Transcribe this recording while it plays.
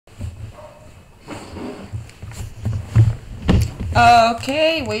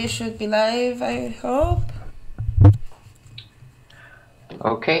Okay, we should be live, I hope.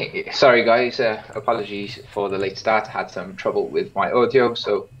 Okay, sorry guys, apologies for the late start. I had some trouble with my audio,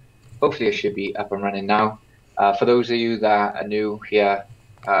 so hopefully it should be up and running now. For those of you that are new here,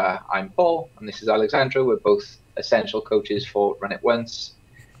 I'm Paul and this is Alexandra. We're both essential coaches for Run It Once.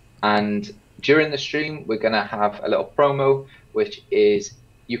 And during the stream, we're going to have a little promo, which is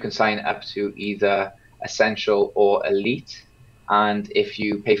you can sign up to either essential or elite. And if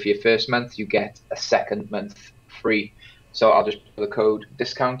you pay for your first month, you get a second month free. So I'll just put the code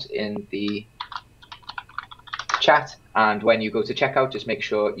discount in the chat. And when you go to checkout, just make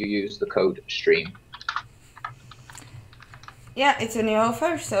sure you use the code stream. Yeah, it's a new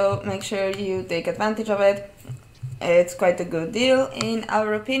offer, so make sure you take advantage of it. It's quite a good deal in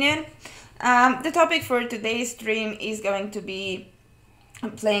our opinion. The topic for today's stream is going to be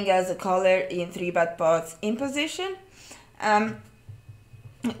playing as a caller in 3-bet pots in position.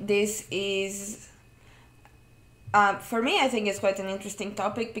 This is, for me, I think it's quite an interesting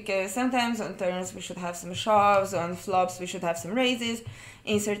topic because sometimes on turns we should have some shoves, on flops we should have some raises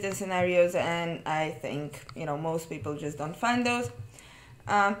in certain scenarios, and I think, most people just don't find those.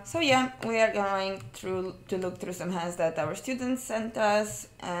 So yeah, we are going to look through some hands that our students sent us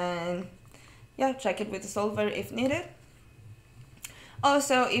and yeah, check it with the solver if needed.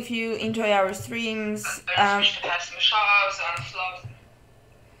 Also, if you enjoy our streams, we should have some shoves on flops.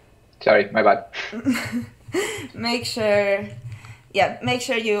 Sorry, my bad. Make sure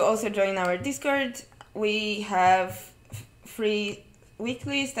you also join our Discord. We have free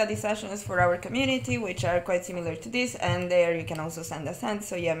weekly study sessions for our community, which are quite similar to this, and there you can also send us hands.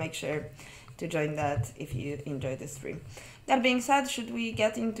 So yeah, make sure to join that if you enjoy the stream. That being said, should we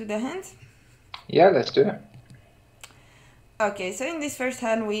get into the hands? Yeah, let's do it. Okay, so in this first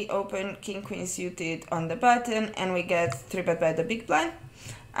hand, we open King Queen suited on the button, and we get 3-bet by the big blind.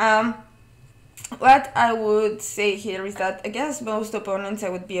 What I would say here is that against most opponents, I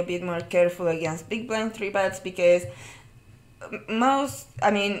would be a bit more careful against big blind 3-bets because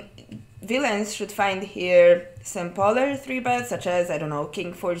villains should find here some polar 3-bets, such as, I don't know,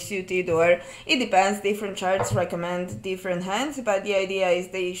 King 4 suited, or it depends, different charts recommend different hands, but the idea is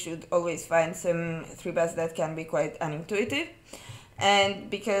they should always find some 3-bets that can be quite unintuitive. And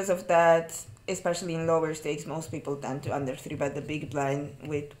because of that, especially in lower stakes, most people tend to under 3-bet the big blind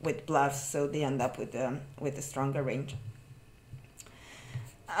with bluffs, so they end up with a stronger range.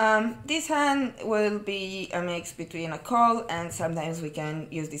 This hand will be a mix between a call and sometimes we can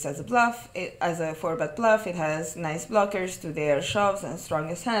use this as a bluff. As a 4-bet bluff, it has nice blockers to their shoves and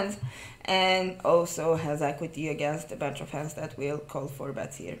strongest hands, and also has equity against a bunch of hands that will call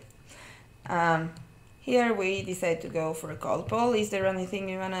 4-bets here. Here we decide to go for a call Paul. Is there anything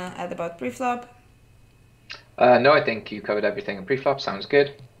you want to add about preflop? No, I think you covered everything in preflop. Sounds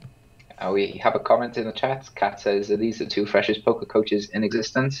good. We have a comment in the chat. Kat says, are these the two freshest poker coaches in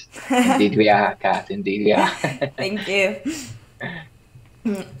existence? Indeed we are, Kat. Indeed we are. Thank you.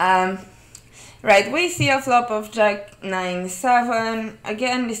 Right, we see a flop of Jack 9-7.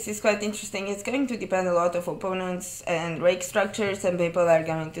 Again, this is quite interesting. It's going to depend a lot of opponents and rake structure. Some people are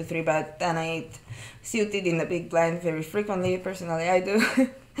going to 3-bet 10-8 suited in the big blind very frequently. Personally, I do.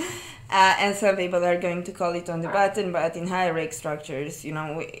 And some people are going to call it on the button, but in high rake structures,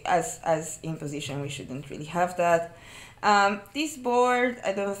 as in position, we shouldn't really have that. This board,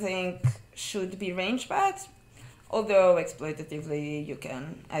 I don't think should be range bet, although exploitatively you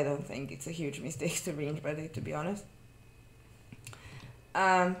can. I don't think it's a huge mistake to range bet it, to be honest.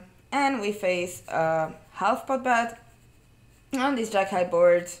 And we face a half pot bet on this jack high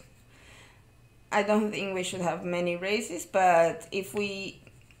board. I don't think we should have many raises, but if we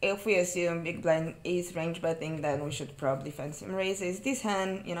assume big blind is range betting, then we should probably find some raises. This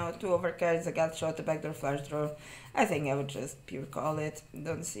hand, 2 overcards, a gut shot, a backdoor flush draw. I think I would just pure call it.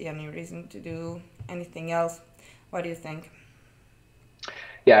 Don't see any reason to do anything else. What do you think?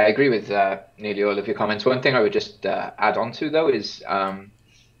 Yeah, I agree with nearly all of your comments. One thing I would just add on to, though, is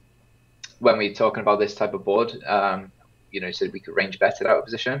when we're talking about this type of board, you said we could range bet it out of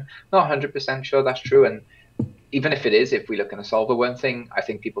position. Not 100% sure that's true, and even if it is, if we look in a solver, one thing I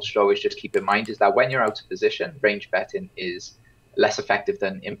think people should always just keep in mind is that when you're out of position, range betting is less effective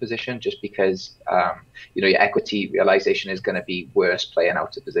than in position, just because your equity realization is going to be worse playing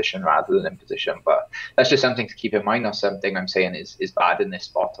out of position rather than in position. But that's just something to keep in mind. Not something I'm saying is bad in this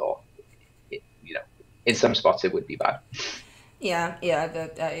spot, or in some spots it would be bad. Yeah,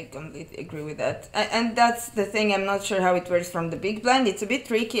 that I completely agree with that. And that's the thing, I'm not sure how it works from the big blind. It's a bit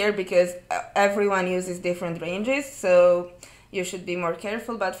trickier because everyone uses different ranges. So you should be more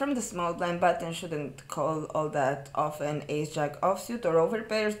careful, but from the small blind, button shouldn't call all that often ace-jack offsuit or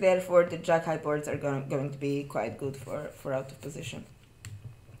overpairs, therefore the jack-high boards are going to be quite good for out of position.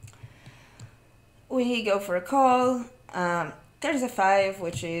 We go for a call. There's a 5,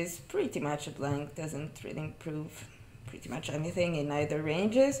 which is pretty much a blank, doesn't really improve pretty much anything in either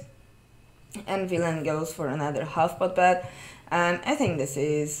ranges. And villain goes for another half pot bet. I think this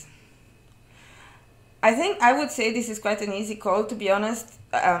is... I would say this is quite an easy call, to be honest.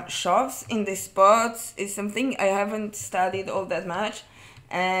 Shoves in this spot is something I haven't studied all that much,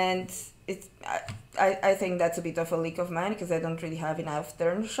 and I think that's a bit of a leak of mine because I don't really have enough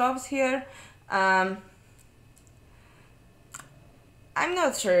turn shoves here. I'm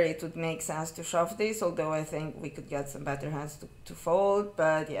not sure it would make sense to shove this, although I think we could get some better hands to fold,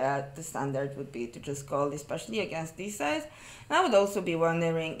 but yeah, the standard would be to just call, especially against these sides. And I would also be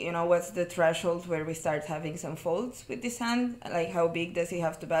wondering, you know, what's the threshold where we start having some folds with this hand? Like, how big does he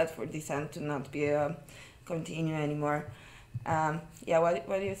have to bet for this hand to not be a continue anymore? Yeah,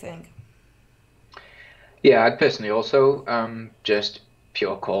 what do you think? Yeah, I'd personally also just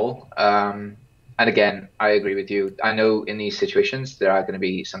pure call. And again, I agree with you. I know in these situations, there are going to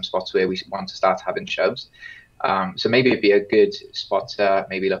be some spots where we want to start having shoves. So maybe it'd be a good spot to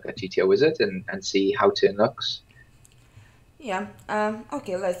maybe look at GTO Wizard and see how turn looks. Yeah,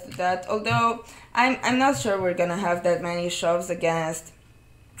 okay, let's do that. Although I'm not sure we're going to have that many shoves against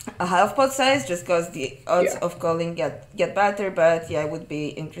a half pot size, just because the odds of calling get better. But yeah, it would be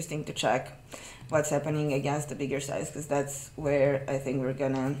interesting to check what's happening against the bigger size, because that's where I think we're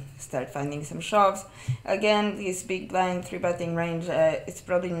gonna start finding some shoves. Again, this big blind 3-betting range, it's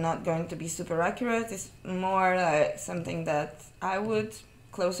probably not going to be super accurate. It's more like something that I would,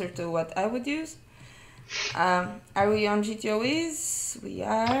 closer to what I would use. Are we on GTOEs? We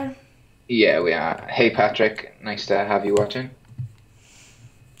are. Yeah, we are. Hey Patrick, nice to have you watching.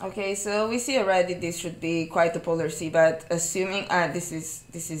 Okay, so we see already this should be quite a polar C, but assuming this is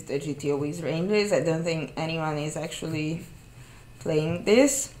the GTOE's ranges, I don't think anyone is actually playing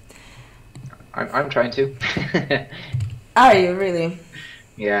this. I'm trying to. Are you really?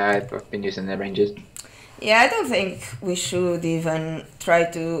 Yeah, I've been using their ranges. Yeah, I don't think we should even try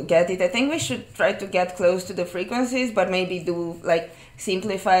to get it. I think we should try to get close to the frequencies, but maybe do like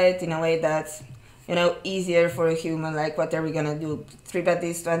simplify it in a way that's, you know, easier for a human. Like, what are we gonna do? 3-bet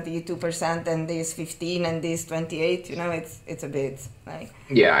this 22% and this 15 and this 28. You know, it's a bit like.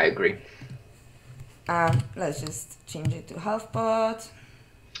 Yeah, I agree. Let's just change it to half pot.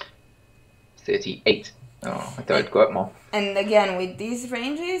 38. Oh, I thought I'd go up more. And again, with these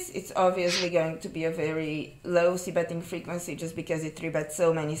ranges, it's obviously going to be a very low c-betting frequency, just because it 3-bets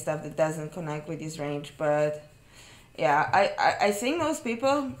so many stuff that doesn't connect with this range. But yeah, I think most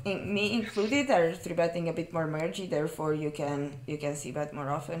people, me included, are 3-betting a bit more mergy, therefore you can c-bet more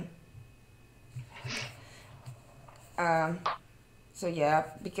often. So yeah,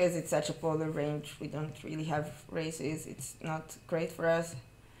 because it's such a polar range, we don't really have races. It's not great for us.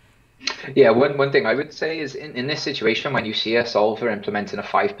 Yeah, one thing I would say is in this situation, when you see a solver implementing a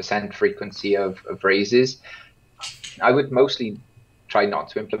 5% frequency of raises, I would mostly try not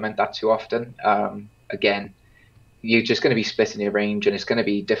to implement that too often. Again, you're just going to be splitting your range, and it's going to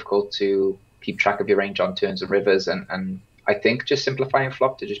be difficult to keep track of your range on turns and rivers. And I think just simplifying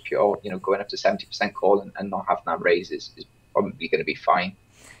flop to just pure, you know, going up to 70% call and not having that raise is probably going to be fine.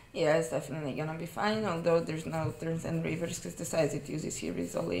 Yeah, it's definitely going to be fine, although there's no turns and rivers because the size it uses here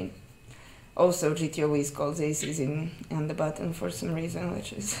is all in. Also, GTO calls aces on the button for some reason,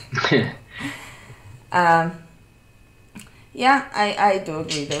 which is... Yeah, I do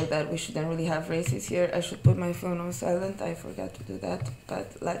agree though that we shouldn't really have races here. I should put my phone on silent. I forgot to do that.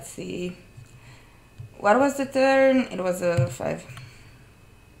 But let's see. What was the turn? It was a 5.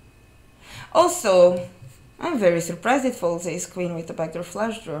 Also, I'm very surprised it folds ace queen with a backdoor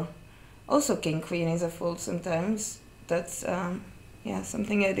flush draw. Also, king queen is a fold sometimes. That's yeah,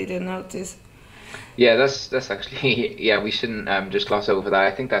 something I didn't notice. Yeah, that's actually, yeah, we shouldn't just gloss over that.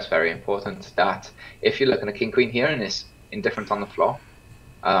 I think that's very important, that if you're looking at king queen here and it's indifferent on the flop,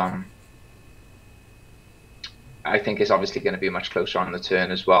 I think it's obviously going to be much closer on the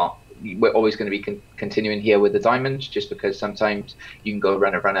turn as well. We're always going to be continuing here with the diamonds, just because sometimes you can go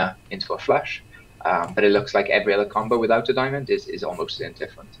runner into a flush, but it looks like every other combo without a diamond is almost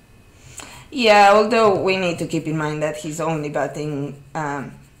indifferent. Yeah, although we need to keep in mind that he's only betting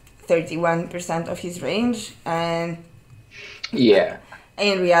 31% of his range, and yeah,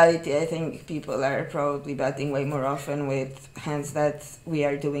 in reality, I think people are probably betting way more often with hands that we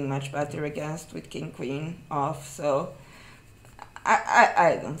are doing much better against, with king queen off. So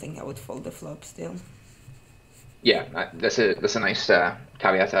I don't think I would fold the flop still. Yeah, that's a nice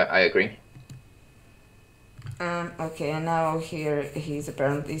caveat. I agree. Okay, and now here he's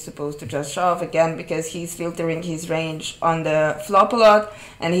apparently supposed to just shove again because he's filtering his range on the flop a lot,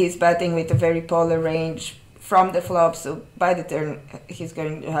 and he's betting with a very polar range from the flop. So by the turn, he's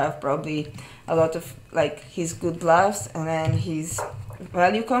going to have probably a lot of like his good bluffs and then his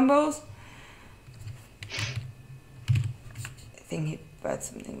value combos. I think he bets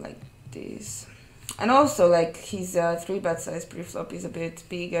something like this, and also like his 3-bet size preflop is a bit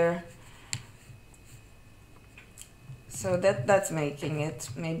bigger. So that's making it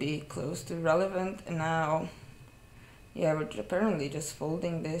maybe close to relevant. And now, yeah, we're apparently just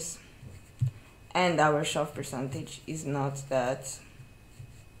folding this. And our shove percentage is not that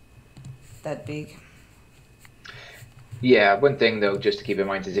big. Yeah, one thing though, just to keep in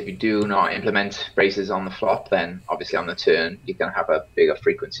mind is if you do not implement raises on the flop, then obviously on the turn you're going to have a bigger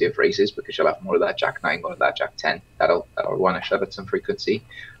frequency of raises because you'll have more of that Jack 9, more of that Jack 10. That'll want to shove at some frequency.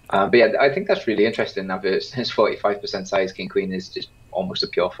 But yeah, I think that's really interesting. Now his 45% size King Queen is just almost a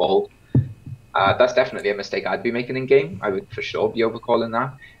pure fold. That's definitely a mistake I'd be making in game. I would for sure be overcalling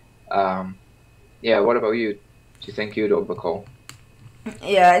that. Yeah, what about you? Do you think you'd overcall?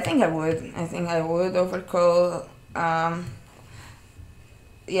 Yeah, I think I would. I think I would overcall.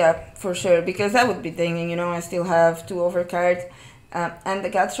 Yeah, for sure, because I would be thinking, I still have 2 overcards and the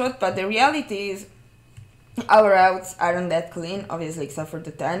gut shot, but the reality is our outs aren't that clean, obviously, except for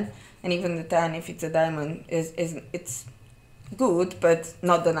the 10, and even the 10, if it's a diamond, it's good, but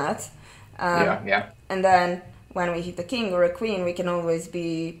not the nuts. Yeah. And then when we hit a king or a queen, we can always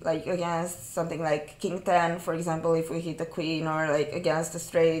be like against something like king 10, for example, if we hit a queen, or like against a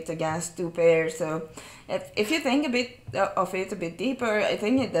straight, against 2 pairs. So if you think a bit of it a bit deeper, I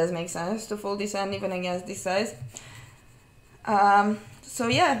think it does make sense to fold this hand even against this size. So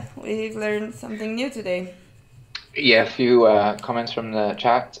yeah, we've learned something new today. Yeah, a few comments from the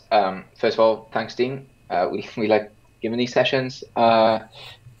chat. First of all, thanks, Dean. We like giving these sessions.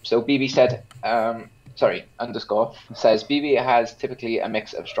 So BB said, underscore says BB has typically a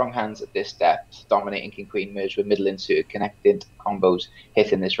mix of strong hands at this depth, dominating king queen merged with middle insuited connected combos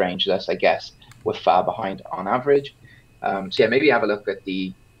hitting this range. Thus, I guess we're far behind on average. So yeah, maybe have a look at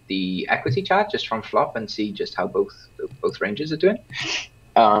the equity chart just from flop and see just how both ranges are doing.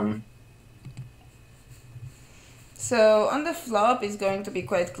 So on the flop is going to be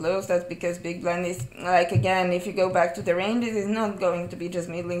quite close. That's because big blind is like, again, if you go back to the ranges, it's not going to be just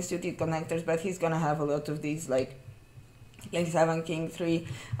middling suited connectors, but he's gonna have a lot of these like king 7, king 3,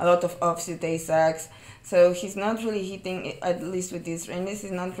 a lot of offsuit ace-x. So he's not really hitting, at least with these ranges,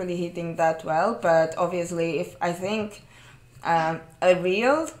 he's not really hitting that well. But obviously, if I think a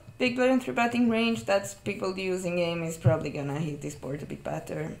real big blind 3-betting range that's people use in game is probably gonna hit this board a bit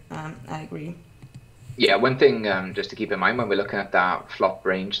better. I agree. Yeah, one thing just to keep in mind when we're looking at that flop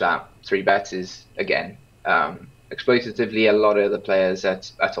range, that 3-bets is, again, exploitatively a lot of the players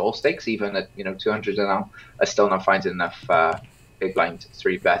at all stakes, even at 200 and now, are still not finding enough big blind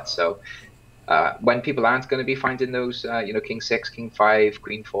 3-bets. So when people aren't going to be finding those king 6, king 5,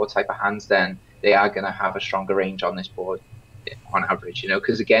 queen 4 type of hands, then they are going to have a stronger range on this board on average,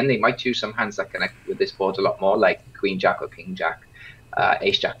 because again, they might choose some hands that connect with this board a lot more, like queen jack or king jack,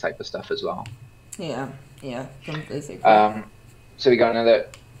 ace jack type of stuff as well. Yeah, completely. So we got another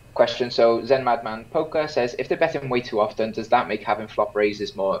question. So Zen Madman Poker says, if they're betting way too often, does that make having flop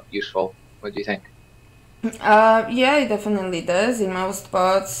raises more useful? What do you think? Yeah, it definitely does in most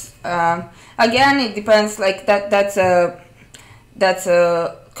spots. Again, it depends. Like that's a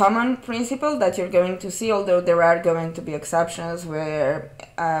common principle that you're going to see. Although there are going to be exceptions where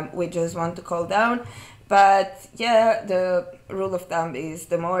we just want to call down. But yeah, the rule of thumb is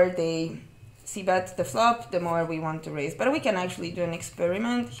the more they c-bet the flop, the more we want to raise. But we can actually do an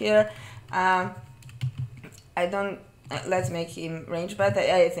experiment here. Let's make him range bet.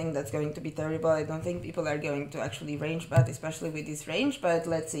 I think that's going to be terrible. I don't think people are going to actually range bet, especially with this range. But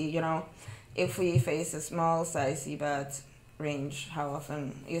let's see, if we face a small size c-bet range, how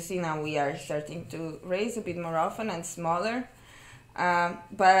often? You see now we are starting to raise a bit more often and smaller.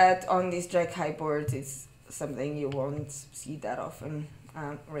 But on this jack high board, it's something you won't see that often,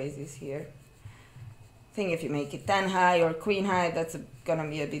 raises here. I think if you make it 10 high or queen high, that's gonna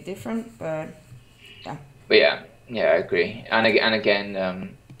be a bit different, but yeah. But yeah, I agree. And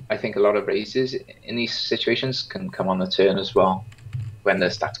again, I think a lot of raises in these situations can come on the turn as well, when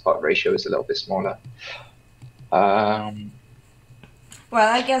the stack to pot ratio is a little bit smaller. Well,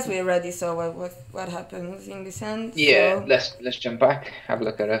 I guess we already saw what happens in this hand. Yeah, so let's jump back, have a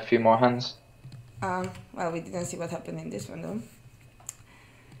look at a few more hands. Well, we didn't see what happened in this one though.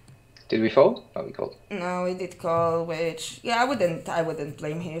 Did we fold? Oh, we called. No, we did call, which yeah, I wouldn't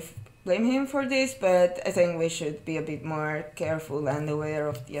blame him for this, but I think we should be a bit more careful and aware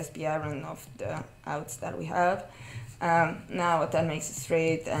of the SPR and of the outs that we have. Now that makes it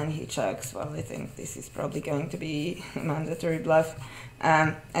straight and he checks. Well, I think this is probably going to be a mandatory bluff.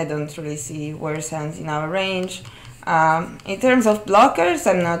 I don't really see worse hands in our range. In terms of blockers,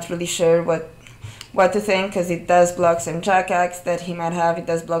 I'm not really sure what to think, because it does block some jack-X that he might have. It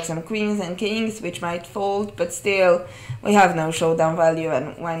does block some queens and kings, which might fold, but still, we have no showdown value,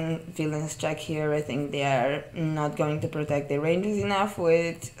 and when villains check here, I think they are not going to protect their ranges enough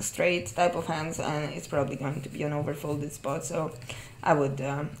with straight type of hands, and it's probably going to be an overfolded spot, so I would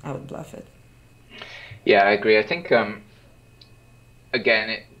bluff it. Yeah, I agree. I think,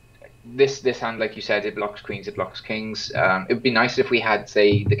 again, this hand, like you said, it blocks queens, it blocks kings. It would be nice if we had,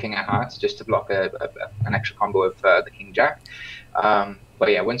 say, the king of hearts just to block an extra combo of the king jack. But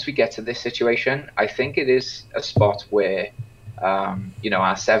yeah, once we get to this situation, I think it is a spot where our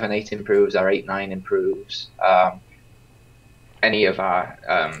 7-8 improves, our 8-9 improves, any of our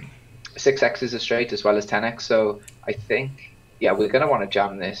 6x's are straight as well as 10x. So I think, yeah, we're going to want to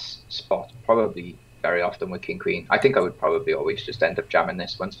jam this spot probably very often with king queen. I think I would probably always just end up jamming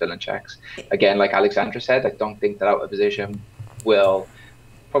this once villain checks. Again, like Alexandra said, I don't think that out of position will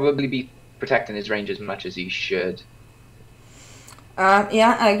probably be protecting his range as much as he should.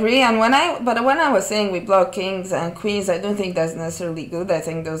 Yeah, I agree. And when I was saying we block kings and queens, I don't think that's necessarily good. I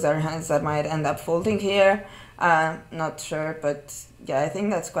think those are hands that might end up folding here. Not sure, but yeah, I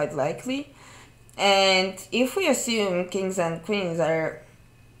think that's quite likely. And if we assume kings and queens are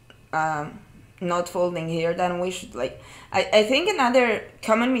not folding here, then we should I think another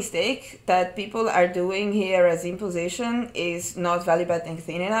common mistake that people are doing here as imposition is not value betting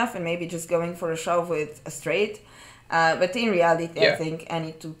thin enough and maybe just going for a shove with a straight. But in reality, yeah. I think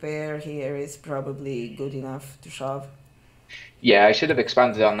any two pair here is probably good enough to shove. Yeah, I should have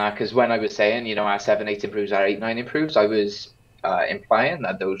expanded on that, because when I was saying, our 7-8 improves, our 8-9 improves, I was implying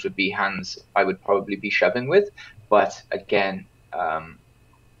that those would be hands I would probably be shoving with. But again,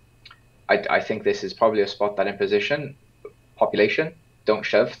 I think this is probably a spot that in position, population, don't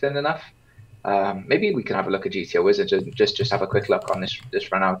shove thin enough. Maybe we can have a look at GTO Wizard, just have a quick look on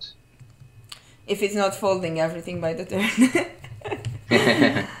this run out. If it's not folding everything by the turn.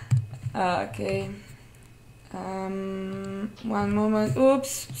 Okay. One moment.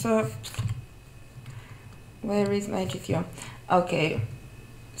 Oops. So, where is my GTO? Okay.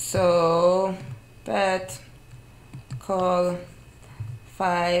 So, bet, call,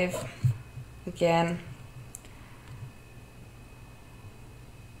 5, again.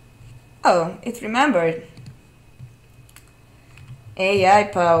 Oh, it remembered. AI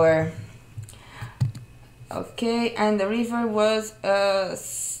power. Okay, and the river was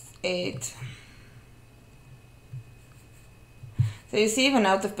 8. So you see, even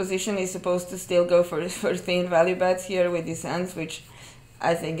out of position, he's supposed to still go for thin value bets here with his hands, which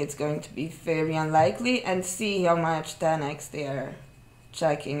I think it's going to be very unlikely. And see how much 10x they are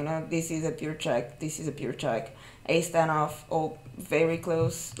checking. This is a pure check, this is a pure check. Ace 10 off, oh, very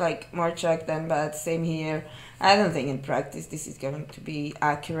close, like more check than bet, same here. I don't think in practice this is going to be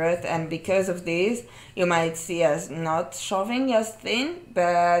accurate, and because of this, you might see us not shoving as thin,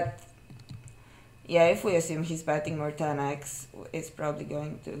 but yeah, if we assume he's betting more 10x, it's probably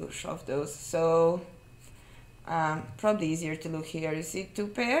going to shove those. So probably easier to look here. You see 2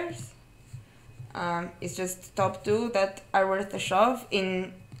 pairs? It's just top 2 that are worth a shove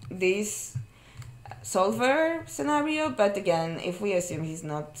in this solver scenario, but again, if we assume he's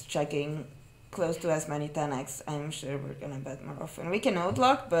not checking close to as many 10x, I'm sure we're gonna bet more often. We can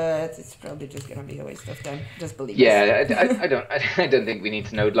outlock, but it's probably just gonna be a waste of time. Just believe us. Yeah, I don't think we need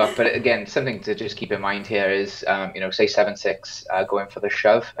to node lock, but again, something to just keep in mind here is, say 7-6 going for the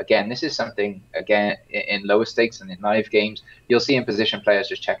shove. Again, this is something, again, in lower stakes and in live games, you'll see in position players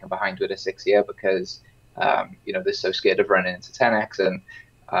just checking behind with a 6 here because, they're so scared of running into 10x, and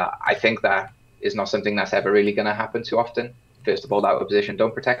I think that is not something that's ever really going to happen too often. First of all, out of position,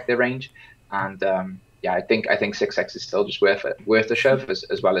 don't protect their range. And yeah, I think 6x is still just worth a shove,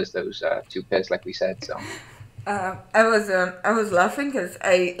 as well as those 2 pairs, like we said. So I was laughing because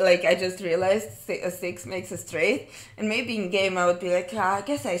I just realized a 6 makes a straight, and maybe in game I would be like, I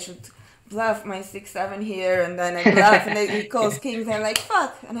guess I should bluff my 6-7 here, and then I bluff, and then he calls kings, and I'm like,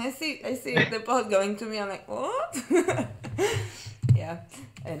 fuck, and I see the pot going to me. I'm like, what? Yeah.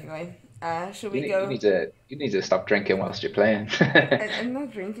 Anyway. Should we go? You need to stop drinking whilst you're playing. I'm not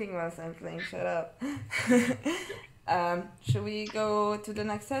drinking whilst I'm playing. Shut up. Should we go to the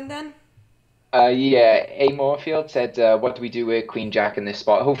next hand then? Yeah, A Moorfield said, "What do we do with Queen Jack in this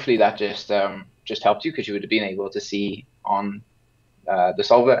spot?" Hopefully that just helped you because you would have been able to see on the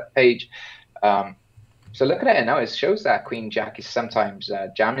solver page. So looking at it now, it shows that Queen Jack is sometimes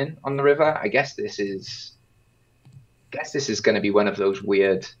jamming on the river. I guess this is going to be one of those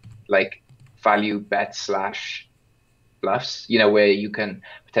weird like value bet slash bluffs, where you can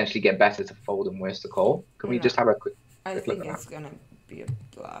potentially get better to fold and worse to call. Can we No, just have a quick, I quick look think at that? it's gonna be a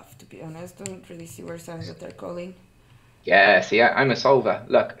bluff. To be honest, don't really see where signs that they're calling. Yeah, see, I'm a solver.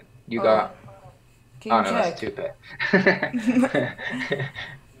 Look, you Oh, got. Oh King no, that's a Jack. two pair.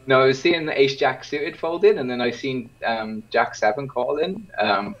 No, I was seeing the Ace Jack suited fold in, and then I seen Jack seven call in.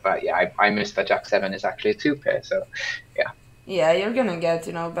 But yeah, I missed that Jack seven is actually a two pair. So yeah. Yeah, you're gonna get,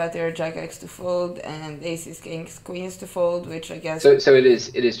 better Jack X to fold and aces, kings, queens to fold, which I guess. So it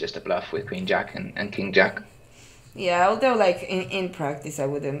is just a bluff with Queen Jack and King Jack. Yeah, although like in practice I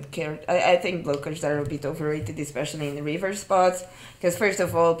wouldn't care. I think blockers are a bit overrated, especially in the river spots, because first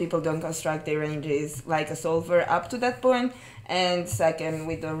of all, people don't construct their ranges like a solver up to that point, and second,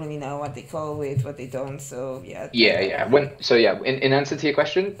 we don't really know what they call with, what they don't, so yeah. Yeah. In answer to your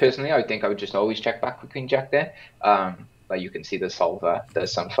question, personally, I think I would just always check back with Queen Jack there. But you can see the solver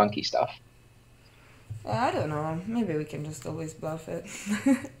does some funky stuff. I don't know, maybe we can just always bluff it.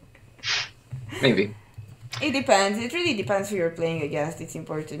 Maybe. It depends. It really depends who you're playing against. It's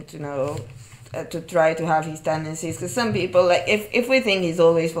important to know, to try to have his tendencies. Because some people, like, if we think he's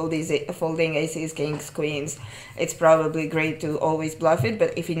always folding aces, kings, queens, it's probably great to always bluff it.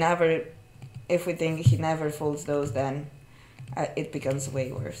 But if we think he never folds those, then it becomes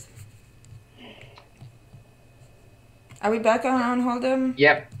way worse. Are we back on Hold'em?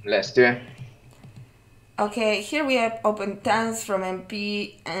 Yep, let's do it. Okay, here we have open tens from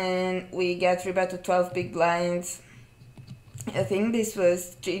MP, and we get 3-bet to 12 big blinds. I think this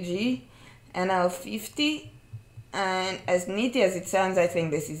was GG, NL50, and as nitty as it sounds, I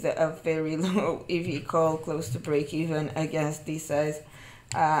think this is a very low EV call, close to break even against this size.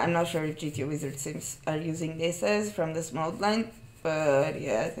 I'm not sure if GTO Wizard Sims are using this size from the small blind, but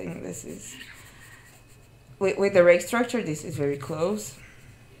yeah, I think this is... With the rake structure, this is very close.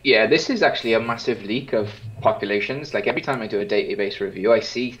 Yeah, this is actually a massive leak of populations. Like every time I do a database review, I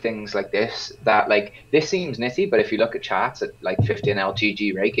see things like this that like this seems nitty, but if you look at charts at like 50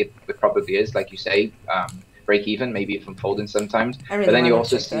 LGG rake, it probably is, like you say, break even, maybe if I'm folding sometimes. Really, but then you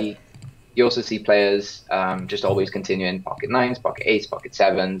also see players just always continuing pocket nines, pocket eights, pocket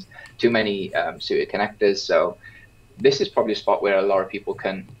sevens, too many suited connectors. So this is probably a spot where a lot of people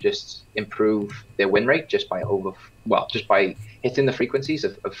can just improve their win rate just by hitting the frequencies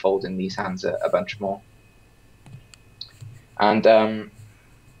of folding these hands a bunch more. And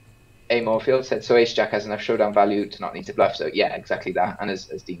A Moorfield said, so Ace Jack has enough showdown value to not need to bluff. So yeah, exactly that. And as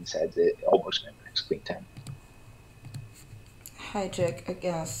Dean said, it almost mimics Queen 10. Hijack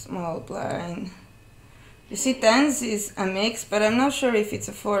against small blind. You see, tens is a mix, but I'm not sure if it's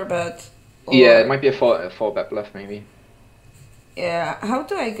a 4-bet. Yeah, it might be a 4-bet bluff, maybe. Yeah, how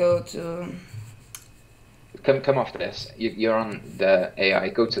do I go to... Come off this. You're on the AI.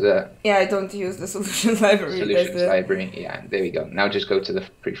 Go to the... Yeah, I don't use the solutions library. Solutions library. Yeah, there we go. Now just go to the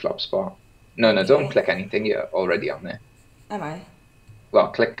preflop spot. No, Okay. don't click anything. You're already on there. Am I? Well,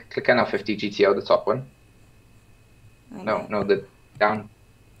 click NL50 GTO, the top one. Okay. No, the down.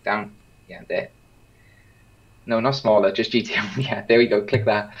 Yeah, there. No, not smaller, just GTO. Yeah, there we go. Click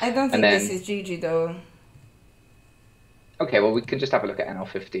that. I don't think then, this is GG though. Okay, well, we can just have a look at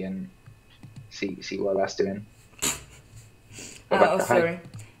NL50 and see what that's doing. Oh, sorry.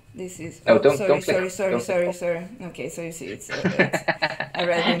 This is... No, oh, don't sorry. Okay, so you see it's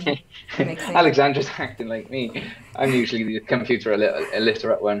already mixing. Alexandra's acting like me. I'm usually the computer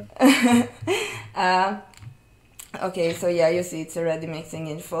illiterate one. Okay, so yeah, you see it's already mixing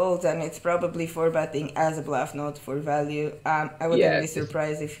in folds, and it's probably 4-betting as a bluff, not for value. I wouldn't be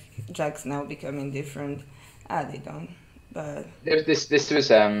surprised if Jacks now become indifferent. They don't. But this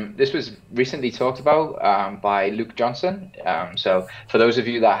was recently talked about by Luke Johnson. So for those of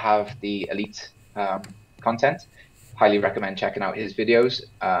you that have the elite content, highly recommend checking out his videos.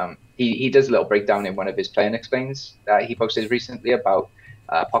 He does a little breakdown in one of his playing explains that he posted recently about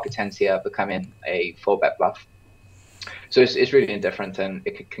pocket tens here becoming a 4-bet bluff. So it's really indifferent, and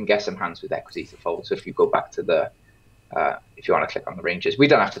it can get some hands with equity to fold. So if you go back to the if you want to click on the ranges, we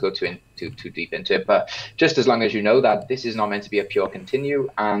don't have to go too deep into it, but just as long as you know that this is not meant to be a pure continue,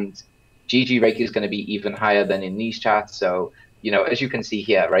 and GG rake is going to be even higher than in these charts. So as you can see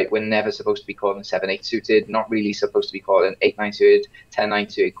here, right, we're never supposed to be calling 7-8 suited, not really supposed to be calling 8-9 suited,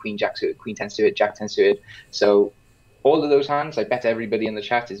 10-9 suited, Queen Jack suited, Queen 10 suited, Jack 10 suited. So all of those hands, I bet everybody in the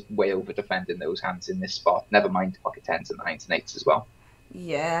chat is way over defending those hands in this spot. Never mind pocket tens and nines and eights as well.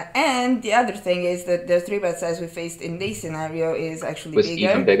 Yeah, and the other thing is that the 3-bet size we faced in this scenario is actually Was bigger.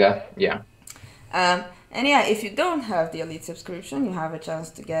 even bigger, yeah. And yeah, if you don't have the Elite subscription, you have a chance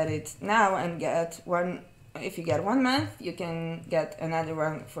to get it now and get one. If you get 1 month, you can get another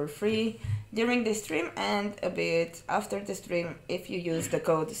one for free during the stream and a bit after the stream if you use the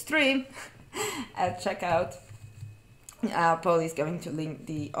code STREAM at checkout. Paul is going to link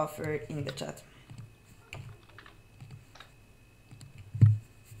the offer in the chat.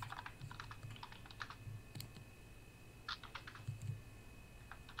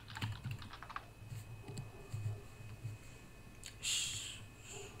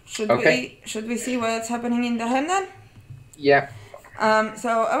 Should we see what's happening in the hand then? Yeah. So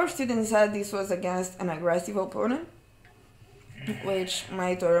our student said this was against an aggressive opponent, which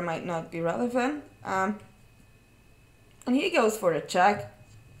might or might not be relevant. And he goes for a check,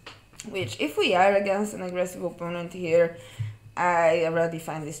 which if we are against an aggressive opponent here, I already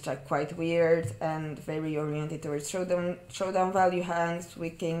find this check quite weird and very oriented towards showdown value hands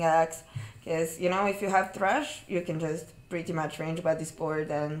with king x, because you know, if you have trash, you can just pretty much range bet this board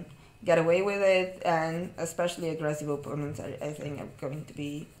and get away with it, and especially aggressive opponents I think are going to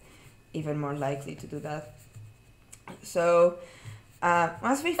be even more likely to do that. So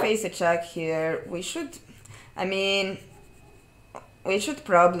once we face a check here, we should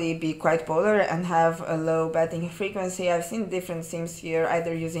probably be quite polar and have a low betting frequency. I've seen different sims here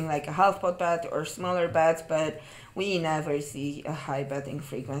either using like a half pot bet or smaller bets, but we never see a high betting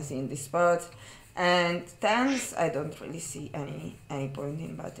frequency in this spot. And tens, I don't really see any point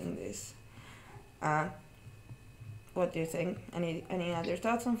in betting this. What do you think? Any other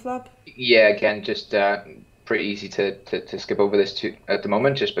thoughts on flop? Yeah, again, just pretty easy to skip over this at the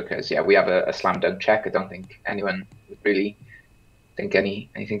moment, just because we have a slam dunk check. I don't think anyone would really think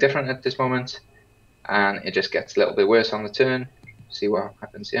anything different at this moment, and it just gets a little bit worse on the turn. See what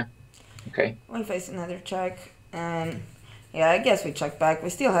happens here. Okay. We face another check, and yeah, I guess we check back. We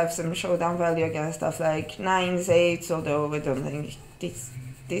still have some showdown value against stuff like 9s, 8s, although I don't think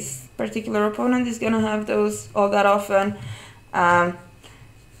this particular opponent is gonna have those all that often.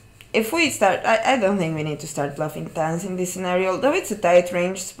 If we start, I don't think we need to start bluffing 10s in this scenario, although it's a tight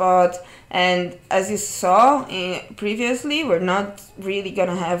range spot, and as you saw previously, we're not really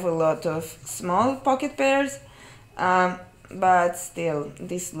gonna have a lot of small pocket pairs, but still,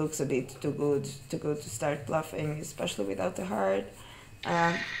 this looks a bit too good to start bluffing, especially without the heart.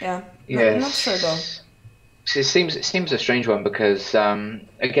 Not sure though. It seems a strange one because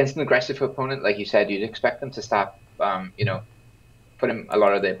against an aggressive opponent, like you said, you'd expect them to start, putting a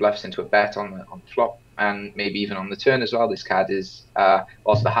lot of their bluffs into a bet on the flop and maybe even on the turn as well. This card is,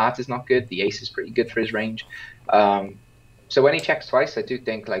 whilst the heart is not good, the ace is pretty good for his range. So when he checks twice, I do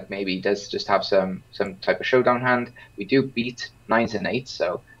think like maybe he does just have some type of showdown hand. We do beat 9s and 8s,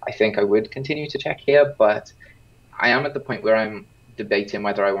 so I think I would continue to check here, but I am at the point where I'm debating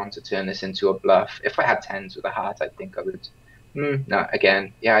whether I want to turn this into a bluff. If I had 10s with a heart, I think I would. No,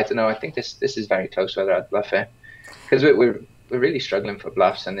 again, I don't know. I think this is very close whether I'd bluff it, because we're really struggling for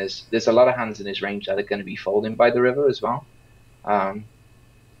bluffs, and there's a lot of hands in his range that are going to be folding by the river as well. I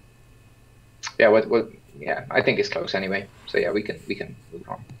think it's close anyway. So we can move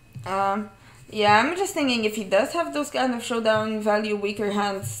on. I'm just thinking if he does have those kind of showdown value weaker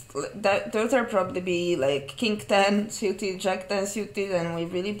hands, those are probably be like king 10 suited, jack 10 suited, and we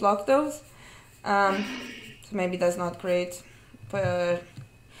really block those. So maybe that's not great, but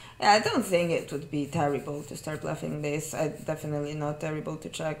I don't think it would be terrible to start bluffing this. Definitely not terrible to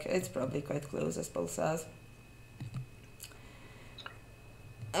check. It's probably quite close, as Paul says.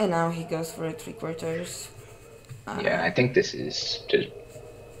 And now he goes for a 3/4. I think this is just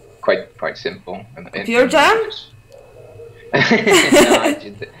quite simple. Pure jam?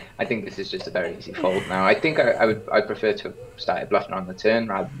 I think this is just a very easy fold now. I think I'd prefer to start bluffing on the turn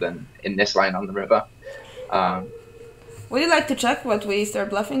rather than in this line on the river. Would you like to check what we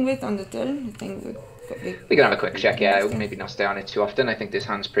start bluffing with on the turn? I think we can have a quick check. Maybe not stay on it too often. I think this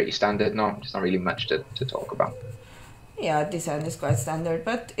hand's pretty standard. No, there's not really much to talk about. Yeah, this hand is quite standard,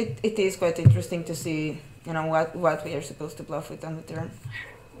 but it is quite interesting to see, what we are supposed to bluff with on the turn.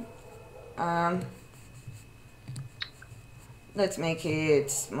 Let's make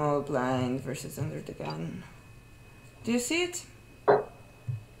it small blind versus under the gun. Do you see it?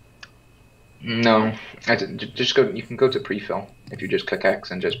 No, just go. You can go to prefill if you just click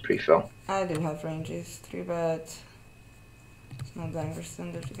X and just prefill. I do have ranges. 3-bet, small blind versus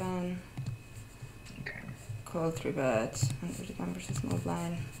under the gun. Okay. Call 3-bet, under the gun versus small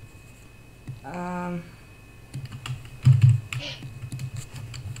blind.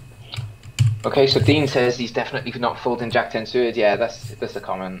 Okay, so Dean says he's definitely not folding Jack 10 suited. Yeah, that's a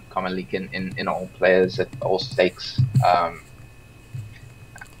common leak in all players at all stakes. People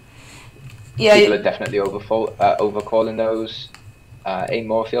Yeah, are definitely overcalling those. A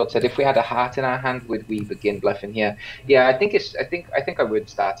Moorfield said, if we had a heart in our hand, would we begin bluffing here? Yeah, I think I would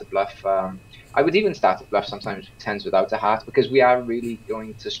start to bluff. I would even start to bluff sometimes with tens without a heart because we are really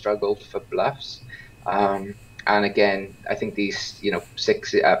going to struggle for bluffs. And again, I think these,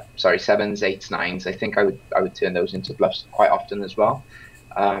 sevens, eights, nines. I think I would turn those into bluffs quite often as well.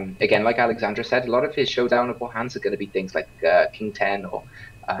 Again, like Alexandra said, a lot of his showdownable hands are going to be things like King 10 or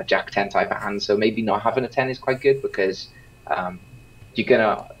Jack 10 type of hands. So maybe not having a 10 is quite good because you're going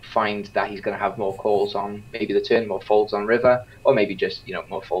to find that he's going to have more calls on maybe the turn, more folds on river, or maybe just,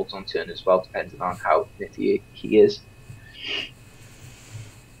 more folds on turn as well, depending on how nitty he is.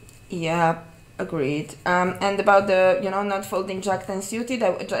 yeah, agreed. And about the, not folding Jack 10 suited,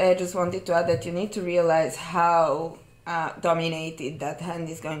 I just wanted to add that you need to realize how dominated that hand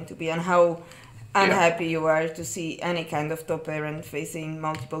is going to be and how unhappy you are to see any kind of top pair and facing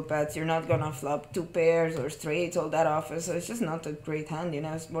multiple bets. You're not gonna flop two pairs or straights all that often, so it's just not a great hand,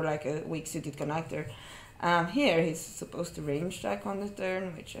 it's more like a weak suited connector. Here he's supposed to range Jack on the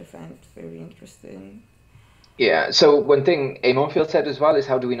turn, which I find very interesting. Yeah, so one thing Amonfield said as well is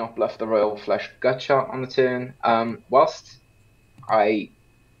how do we not bluff the royal flush gut shot on the turn? Whilst I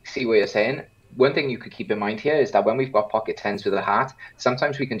see what you're saying, one thing you could keep in mind here is that when we've got pocket tens with a heart,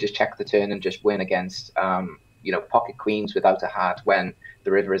 sometimes we can just check the turn and just win against pocket queens without a heart when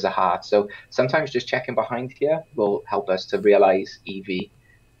the river is a heart. So sometimes just checking behind here will help us to realize EV.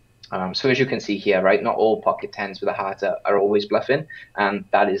 So as you can see here, right, not all pocket tens with a heart are always bluffing, and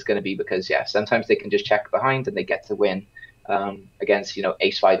that is going to be because sometimes they can just check behind and they get to win against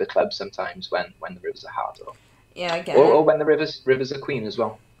ace five of clubs sometimes when the river's a heart, or when the river's a queen as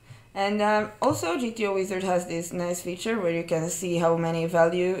well. And also GTO Wizard has this nice feature where you can see how many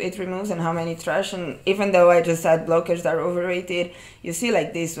value it removes and how many trash, and even though I just said blockers that are overrated, you see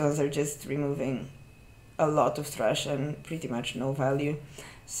like these ones are just removing a lot of trash and pretty much no value.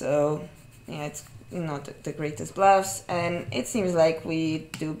 So yeah, it's not the greatest bluffs, and it seems like we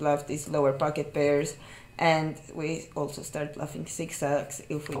do bluff these lower pocket pairs, and we also start bluffing 6x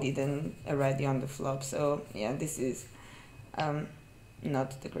if we didn't already on the flop. So yeah, this is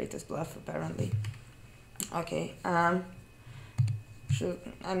not the greatest bluff apparently. Okay, I'm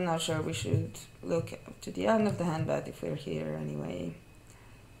not sure we should look to the end of the hand, but if we're here anyway,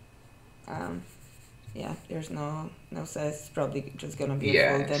 yeah, there's no size. It's probably just gonna be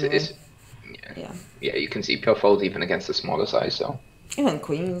a fold anyway. Yeah, you can see pure fold even against the smaller size. So even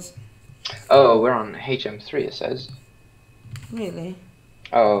queens. Oh, we're on HM3. It says. Really?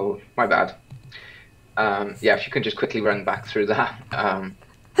 Oh, my bad. Yeah, if you can just quickly run back through that.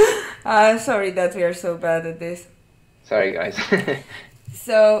 Sorry that we are so bad at this. Sorry, guys.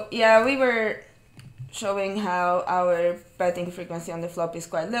 So yeah, we were showing how our betting frequency on the flop is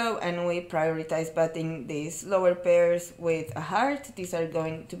quite low, and we prioritize betting these lower pairs with a heart. These are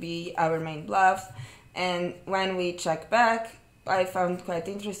going to be our main bluffs, and when we check back, I found quite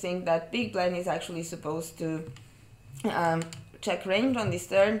interesting that big blind is actually supposed to check range on this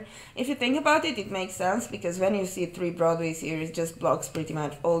turn. If you think about it, it makes sense, because when you see three broadways here, it just blocks pretty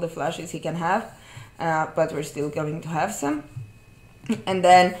much all the flushes he can have, but we're still going to have some. And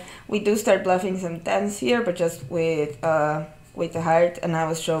then we do start bluffing some tens here, but just with a heart. And I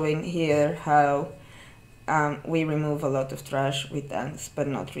was showing here how we remove a lot of trash with tens, but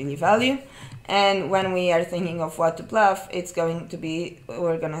not really value. And when we are thinking of what to bluff, it's going to be,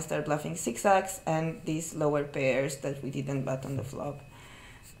 we're gonna start bluffing 6x and these lower pairs that we didn't bet on the flop.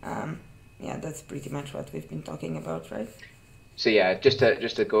 Yeah, that's pretty much what we've been talking about, right? So yeah, just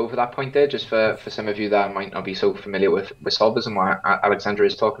to go over that point there, just for some of you that might not be so familiar with solvers and what Alexandra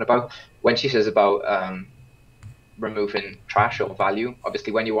is talking about, when she says about removing trash or value,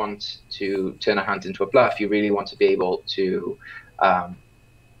 obviously when you want to turn a hand into a bluff, you really want to be able to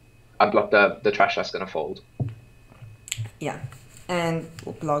unblock the trash that's going to fold. Yeah, and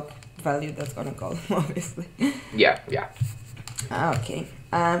block value that's going to call, obviously. Yeah. Okay,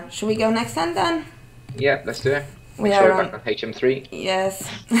 should we go next hand then? Yeah, let's do it. We are back on HM3. Yes.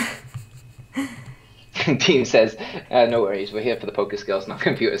 Team says, no worries, we're here for the poker skills, not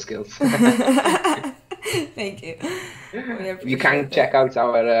computer skills. Thank you. You can check out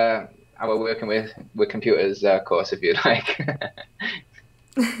our working with computers course if you'd like.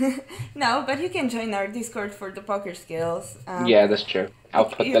 No, but you can join our Discord for the poker skills. Yeah, that's true. I'll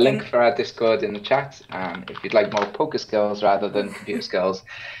put the link for our Discord in the chat. If you'd like more poker skills rather than computer skills,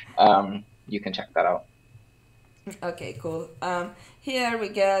 you can check that out. Okay, cool. Here we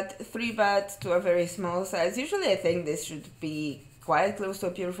get 3-bet to a very small size. Usually I think this should be quite close to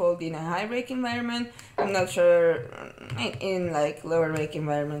a pure fold in a high rake environment. I'm not sure, in like lower rake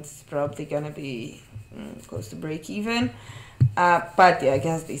environments it's probably gonna be close to break even. But yeah,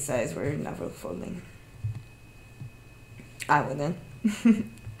 against this size we're never folding. I wouldn't.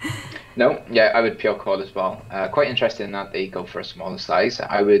 No, yeah, I would pure call as well. Quite interesting that they go for a smaller size.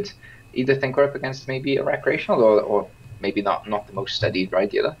 I would either think we're up against maybe a recreational or maybe not the most studied right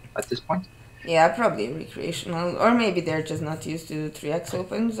dealer at this point. Yeah, probably recreational, or maybe they're just not used to 3x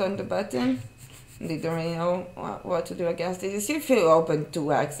opens on the button. They don't really know what to do against this. If you open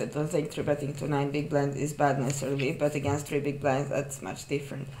 2x, I don't think 3-betting to 9 big blind is bad necessarily, but against 3 big blinds, that's much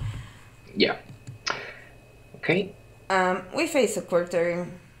different. Yeah. Okay. We face a quarter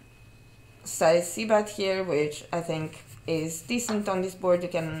size c-bet here, which I think is decent on this board. You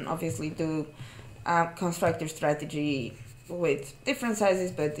can obviously do construct your strategy with different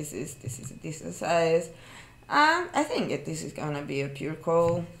sizes, but this is a decent size. I think this is gonna be a pure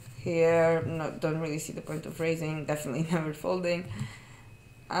call here. Don't really see the point of raising. Definitely never folding.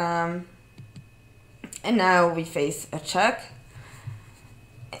 And now we face a check.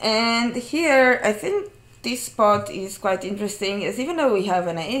 And here I think this spot is quite interesting, as even though we have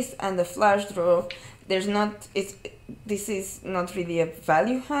an ace and a flush draw, this is not really a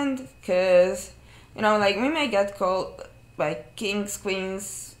value hand, because like we may get called by kings,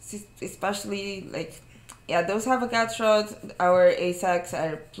 queens, especially like, yeah, those have a gut shot. Our ace-x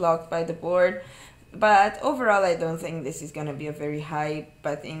are blocked by the board, but overall I don't think this is gonna be a very high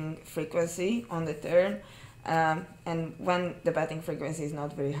betting frequency on the turn. And when the betting frequency is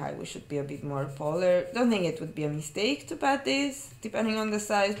not very high, we should be a bit more polar. Don't think it would be a mistake to bet this, depending on the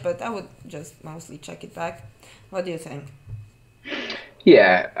size, but I would just mostly check it back. What do you think?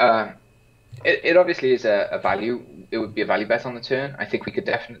 Yeah, it obviously is a value. It would be a value bet on the turn. I think we could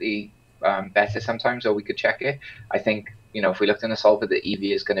definitely bet it sometimes, or we could check it. I think, if we looked in the solver, the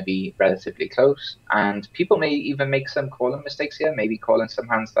EV is going to be relatively close, and people may even make some calling mistakes here, maybe calling some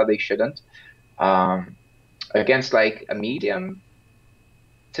hands that they shouldn't. Against like a medium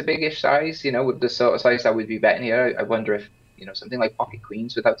to biggish size, with the sort of size that we'd be betting here, I wonder if, something like pocket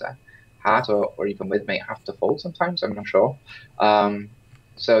queens without a heart or even with may have to fold sometimes. I'm not sure.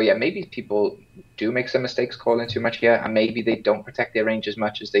 So yeah, maybe people do make some mistakes calling too much here, and maybe they don't protect their range as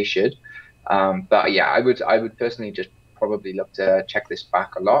much as they should. But yeah, I would personally just probably look to check this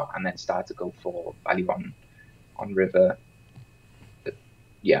back a lot and then start to go for value on river. But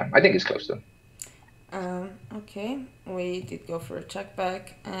yeah, I think it's close though. Okay, we did go for a check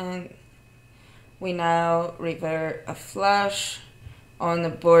back, and we now river a flush on a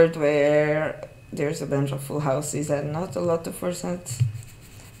board where there's a bunch of full houses and not a lot of foresight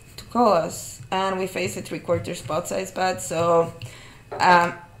to call us, and we face a 3/4 spot size bet. So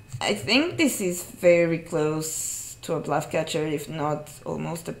I think this is very close to a bluff catcher, if not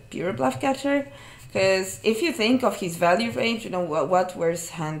almost a pure bluff catcher. Because if you think of his value range, what worse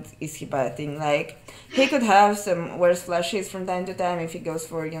hand is he betting? Like, he could have some worse flushes from time to time if he goes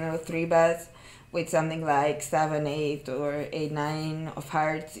for, 3-bets with something like 7-8 or 8-9 of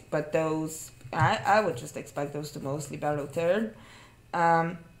hearts. But those, I would just expect those to mostly barrel turn.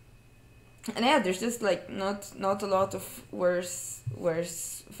 And yeah, there's just like not a lot of worse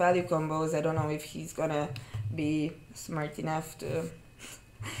value combos. I don't know if he's gonna be smart enough to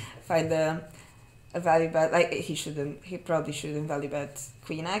find a value bet. Like, he probably shouldn't value bet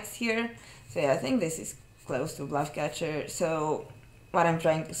queen x here. So yeah, I think this is close to bluff catcher. So what I'm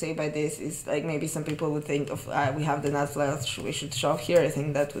trying to say by this is, like, maybe some people would think of we have the nut flush, we should shove here. I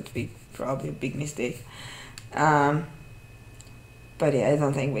think that would be probably a big mistake. But yeah, I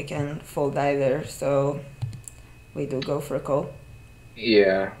don't think we can fold either, so we do go for a call.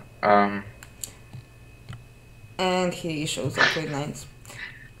 Yeah. And he shows up with nines,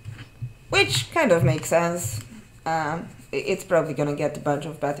 which kind of makes sense. It's probably gonna get a bunch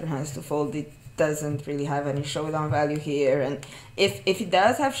of better hands to fold. It doesn't really have any showdown value here, and if it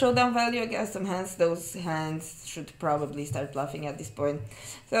does have showdown value against some hands, those hands should probably start bluffing at this point.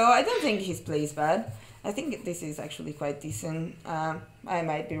 So I don't think his play is bad. I think this is actually quite decent. I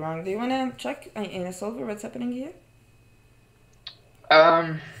might be wrong. Do you want to check in a solver what's happening here?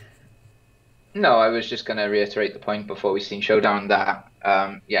 No, I was just going to reiterate the point before we've seen showdown that,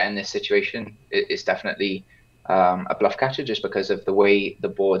 yeah, in this situation, it's definitely a bluff catcher just because of the way the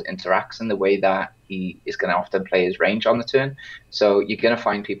board interacts and the way that he is going to often play his range on the turn. So you're going to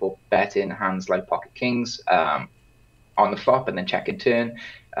find people betting hands like pocket kings on the flop and then check in turn.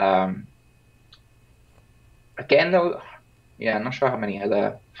 Again, though, yeah, I'm not sure how many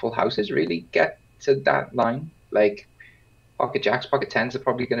other full houses really get to that line. Like pocket jacks, pocket tens are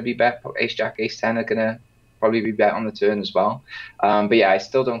probably going to be bet. Ace jack, ace ten are going to probably be bet on the turn as well. But yeah, I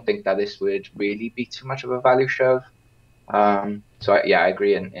still don't think that this would really be too much of a value shove. So I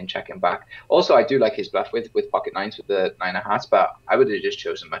agree in checking back. Also, I do like his bluff with pocket nines with the nine of hearts, but I would have just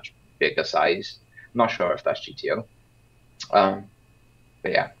chosen much bigger size. I'm not sure if that's GTO.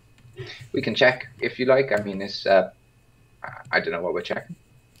 But yeah, we can check if you like. I mean, it's I don't know what we're checking.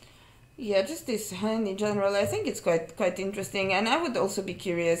 Yeah, just this hand in general, I think it's quite interesting, and I would also be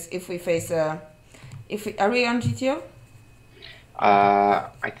curious if we face a, are we on GTO?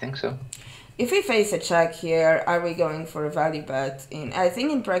 I think so. If we face a check here, are we going for a value bet? I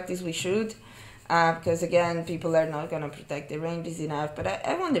think in practice we should, because again, people are not gonna protect their ranges enough. But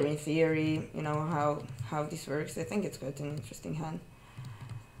I wonder in theory, you know, how this works. I think it's quite an interesting hand.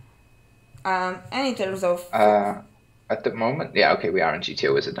 And in terms of at the moment, yeah, okay, we are in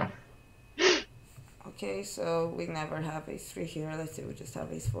GTO, is it now? Okay, so we never have ace 3 here. Let's say we just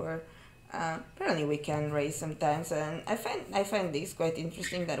have ace 4. Apparently we can raise sometimes, and I find this quite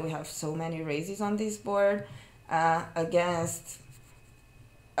interesting that we have so many raises on this board against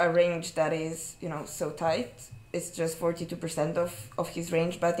a range that is, you know, so tight. It's just 42% of his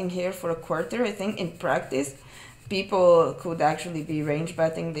range betting here for a quarter. I think in practice people could actually be range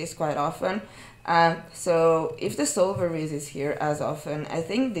betting this quite often. So if the solver raises here as often, I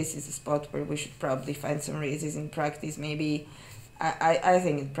think this is a spot where we should probably find some raises in practice. Maybe I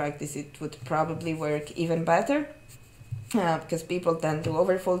think in practice it would probably work even better, because people tend to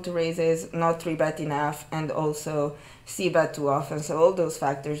overfold to raises, not 3-bet enough, and also c-bet too often. So all those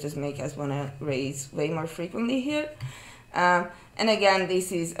factors just make us want to raise way more frequently here. And again,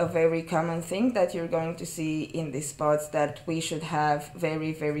 this is a very common thing that you're going to see in these spots, that we should have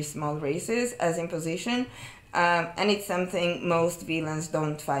very, very small raises as in position. And it's something most villains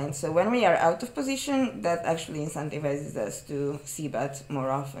don't find. So when we are out of position, that actually incentivizes us to c-bet more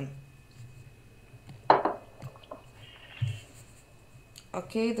often.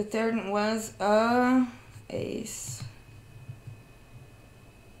 Okay, the turn was ace.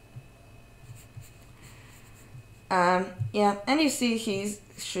 Yeah, and you see he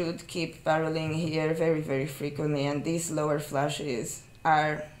should keep barreling here very, very frequently, and these lower flushes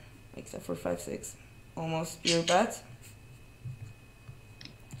are, except for 5-6, almost pure bet.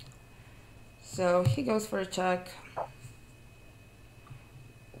 So he goes for a check.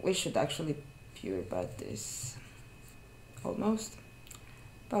 We should actually pure bet this, almost,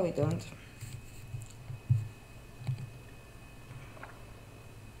 but we don't.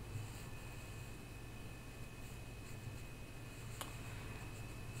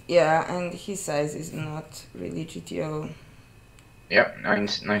 Yeah, and his size is not really GTO. Yep,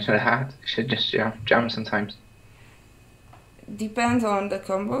 nice with a hat. Should just jam sometimes. Depends on the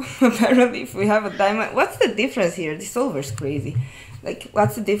combo. Apparently, if we have a diamond, what's the difference here? The solver's crazy. Like,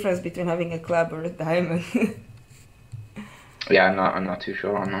 what's the difference between having a club or a diamond? Yeah, I'm not too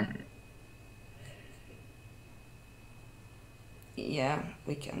sure on that. Yeah,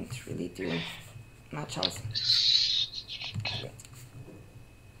 we can't really do much else.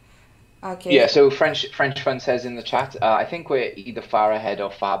 Okay. Yeah, so French Fun says in the chat, I think we're either far ahead or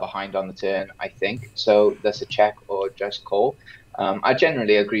far behind on the turn, I think. So that's a check or just call. I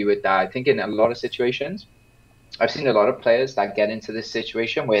generally agree with that. I think in a lot of situations, I've seen a lot of players that get into this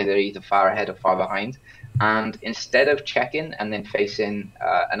situation where they're either far ahead or far behind. And instead of checking and then facing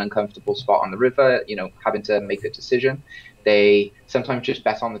an uncomfortable spot on the river, you know, having to make a decision, they sometimes just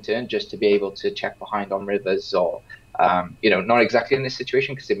bet on the turn just to be able to check behind on rivers, or you know, not exactly in this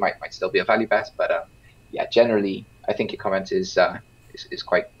situation because it might still be a value bet, but yeah, generally I think your comment is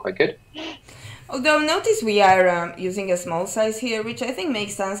quite good. Although notice we are using a small size here, which I think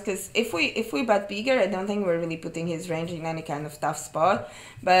makes sense, because if we bet bigger, I don't think we're really putting his range in any kind of tough spot.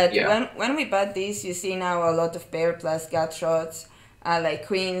 But yeah, when we bet this, you see now a lot of pair plus gut shots, like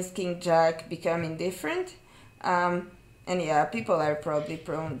queens, king, jack become indifferent. And yeah, people are probably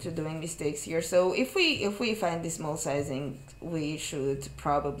prone to doing mistakes here. So if we find this small sizing, we should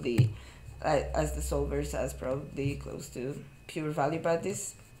probably, as the solver says, probably close to pure value bet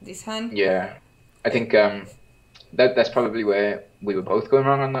this hand. Yeah, I think that's probably where we were both going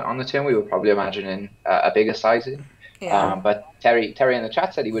wrong on the turn. We were probably imagining a bigger sizing. Yeah. But Terry in the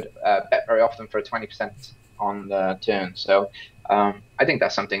chat said he would bet very often for a 20% on the turn. So I think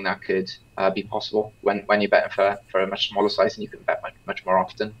that's something that could be possible when you're betting for a much smaller size, and you can bet much more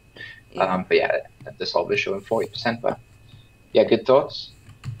often. Yeah. But yeah, the solver is showing 40%. But yeah, good thoughts.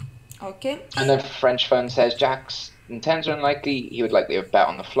 Okay. And then French Fun says jacks and tens are unlikely. He would likely have bet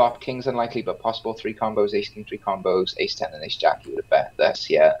on the flop. Kings unlikely, but possible. 3 combos, ace king, 3 combos, ace 10 and ace jack. He would have bet this.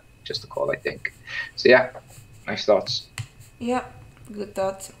 Yeah, just a call, I think. So yeah, Nice thoughts. Yeah, good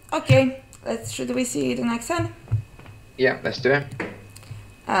thoughts. Okay, should we see the next hand? Yeah, let's do it.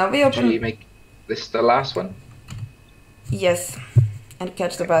 We open. Should we make this the last one? Yes, and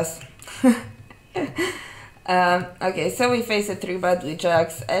catch the bus. Okay, so we face a 3-bet with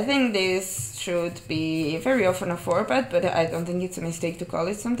jacks. I think this should be very often a 4-bet, but I don't think it's a mistake to call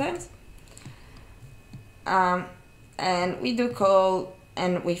it sometimes. And we do call,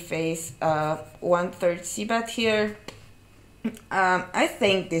 and we face 1/3 c-bet here. I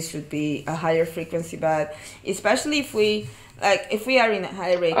think this should be a higher frequency bet, especially if we are in a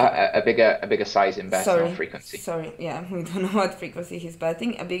high rate. A bigger size in bet, not frequency. Sorry, yeah, we don't know what frequency he's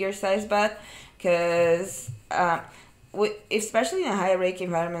betting. A bigger size bet, because especially in a high rake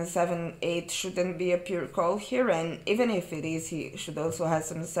environment, 7/8 shouldn't be a pure call here, and even if it is, he should also have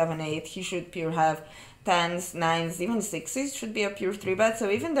some 7/8. He should pure have 10s, 9s, even 6s should be a pure 3-bet. So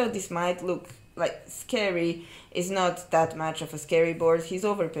even though this might look like scary, it's not that much of a scary board. His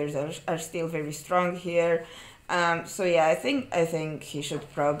overpairs are still very strong here. So yeah, I think he should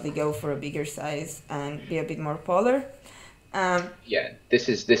probably go for a bigger size and be a bit more polar. Yeah, this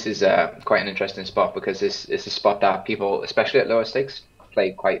is quite an interesting spot, because this is a spot that people, especially at lower stakes,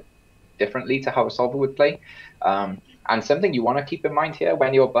 play quite differently to how a solver would play. And something you want to keep in mind here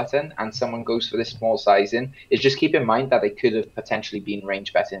when you're button and someone goes for this small size in is just keep in mind that they could have potentially been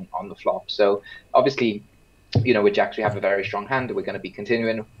range betting on the flop. So obviously, with jacks we have a very strong hand. We're going to be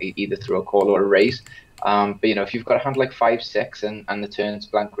continuing either through a call or a raise. But if you've got a hand like 5-6 and the turn's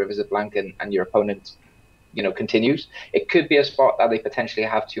blank, rivers are blank, and your opponent continues, it could be a spot that they potentially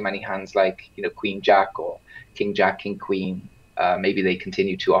have too many hands like queen jack or king jack, king queen. Maybe they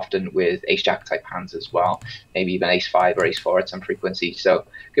continue too often with ace jack type hands as well, maybe even ace 5 or ace 4 at some frequency. So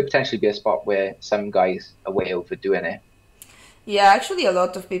it could potentially be a spot where some guys are way overdoing it. Yeah, actually a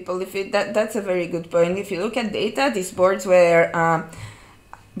lot of people, that's a very good point. If you look at data, these boards where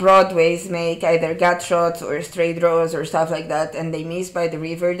Broadways make either gut shots or straight draws or stuff like that, and they miss by the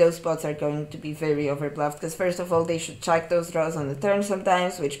river, those spots are going to be very overbluffed, because first of all, they should check those draws on the turn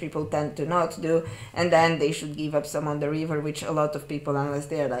sometimes, which people tend to not do, and then they should give up some on the river, which a lot of people, unless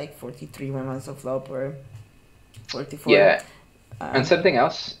they're like 43 moments of flop or 44. Yeah, and something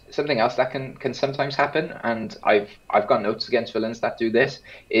else that can sometimes happen, and I've got notes against villains that do this,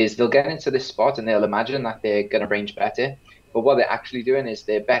 is they'll get into this spot and they'll imagine that they're going to range bet it. But what they're actually doing is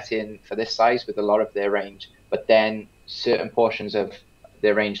they're betting for this size with a lot of their range, but then certain portions of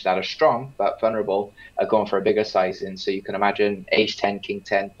their range that are strong but vulnerable are going for a bigger size in. So you can imagine ace 10, king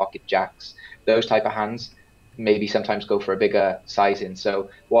 10, pocket jacks, those type of hands maybe sometimes go for a bigger size in. So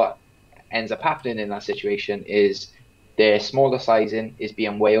what ends up happening in that situation is their smaller size in is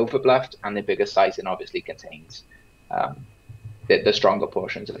being way overbluffed, and their bigger size in obviously contains the stronger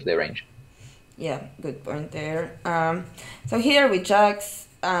portions of their range. Yeah, good point there. So here with jacks,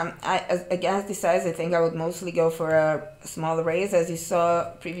 against the size, I think I would mostly go for a small raise. As you saw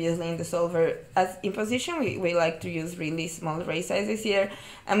previously in the solver, as in position, we like to use really small raise sizes here.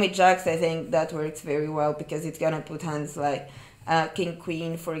 And with jacks, I think that works very well, because it's going to put hands like king,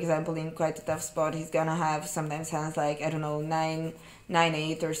 queen, for example, in quite a tough spot. He's going to have sometimes hands like, I don't know, 9-8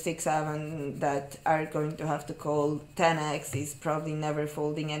 or 6-7 that are going to have to call. 10x is probably never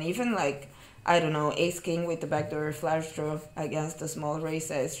folding, and even like, I don't know, ace-king with the backdoor flush draw against a small raise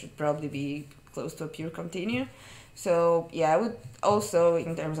size should probably be close to a pure continue. So yeah, I would also,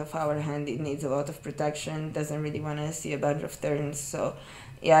 in terms of our hand, it needs a lot of protection, doesn't really want to see a bunch of turns. So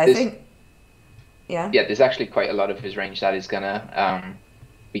yeah, I think, yeah. Yeah, there's actually quite a lot of his range that is going to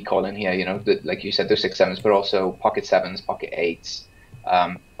be calling here, like you said, those 6-7s, but also pocket 7s, pocket 8s.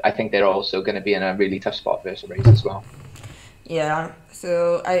 I think they're also going to be in a really tough spot versus raise as well. Yeah,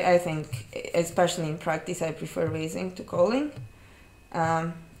 so I think, especially in practice, I prefer raising to calling.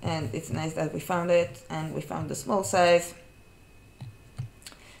 And it's nice that we found it, and we found the small size.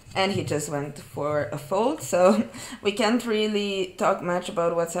 And he just went for a fold, so we can't really talk much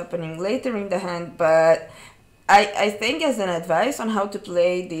about what's happening later in the hand, but I think as an advice on how to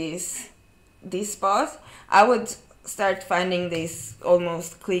play this spot, I would start finding these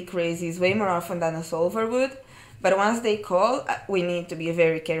almost click raises way more often than a solver would. But once they call, we need to be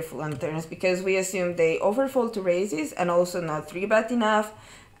very careful on turns, because we assume they overfold to raises and also not 3-bet enough,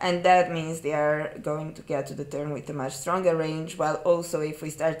 and that means they are going to get to the turn with a much stronger range, while also if we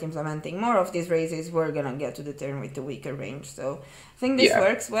start implementing more of these raises, we're going to get to the turn with a weaker range. So I think this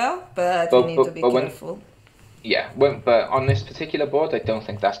works well, but we need to be careful. But on this particular board, I don't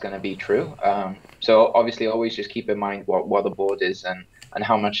think that's going to be true. So obviously always just keep in mind what the board is and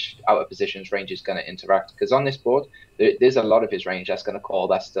how much out of positions range is going to interact. Because on this board, there's a lot of his range that's going to call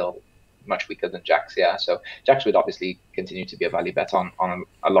that's still much weaker than jacks. Yeah, so jacks would obviously continue to be a value bet on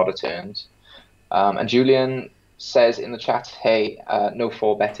a lot of turns. And Julian says in the chat, hey, no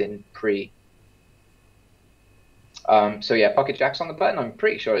 4-betting pre. So yeah, pocket jacks on the button. I'm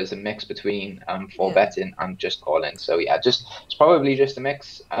pretty sure it's a mix between 4-betting and just calling. So yeah, it's probably just a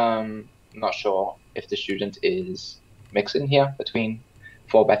mix. I'm not sure if the student is mixing here between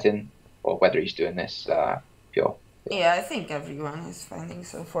 4-betting or whether he's doing this pure. Yeah, I think everyone is finding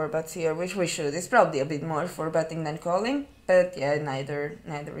some 4-bets here, which we should. It's probably a bit more 4-betting than calling, but yeah, neither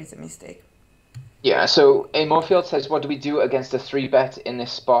is a mistake. Yeah, so A Moorfield says, what do we do against a 3-bet in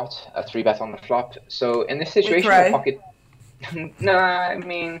this spot? A 3-bet on the flop. So in this situation, with pocket... no, I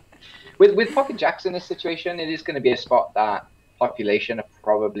mean, with pocket jacks in this situation, it is going to be a spot that population are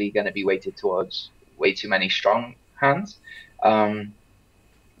probably going to be weighted towards way too many strong hands.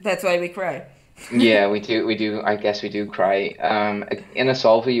 That's why we cry. Yeah, we do. I guess we do cry. In a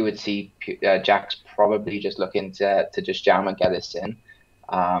solver, you would see jacks probably just looking to just jam and get this in.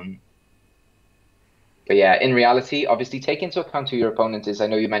 But yeah, in reality, obviously take into account who your opponent is. I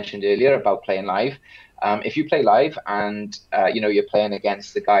know you mentioned earlier about playing live. If you play live and you're playing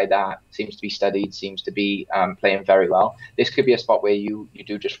against the guy that seems to be studied, seems to be playing very well, this could be a spot where you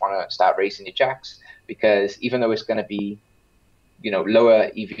do just want to start racing your jacks, because even though it's going to be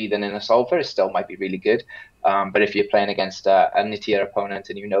lower EV than in a solver, it still might be really good. But if you're playing against a nittier opponent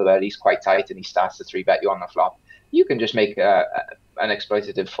and you know that he's quite tight and he starts to 3-bet you on the flop, you can just make an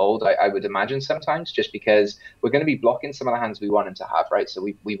exploitative fold, I would imagine sometimes, just because we're going to be blocking some of the hands we want him to have, right? So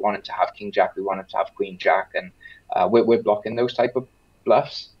we want him to have king jack, we want him to have queen jack, and we're blocking those type of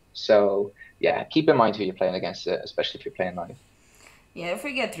bluffs. So yeah, keep in mind who you're playing against, especially if you're playing live. Yeah, if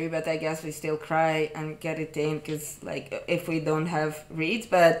we get 3-bet, I guess we still cry and get it in, because like if we don't have reads,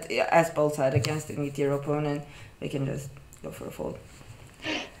 but as Paul said, against a nittier opponent, we can just go for a fold.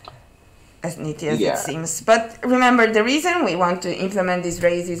 As nitty as it seems. But remember, the reason we want to implement these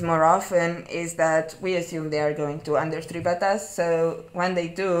raises more often is that we assume they are going to under 3-bet us. So when they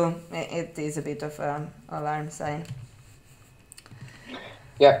do, it is a bit of an alarm sign.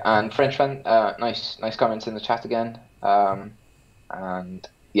 Yeah, and Frenchman, nice comments in the chat again. And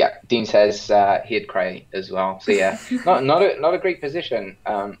yeah, Dean says he'd cry as well. So yeah, not a great position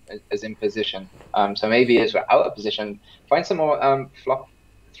as in position. So maybe as we're out of position, find some more flop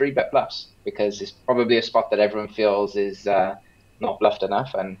 3-bet bluffs, because it's probably a spot that everyone feels is not bluffed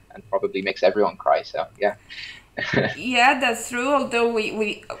enough and probably makes everyone cry. So yeah. Yeah, that's true. Although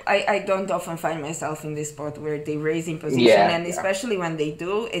I don't often find myself in this spot where they raise in position, and especially when they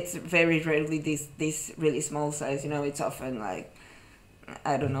do, it's very rarely this really small size. It's often like,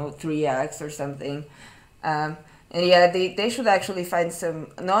 I don't know, 3x or something. And yeah, they should actually find some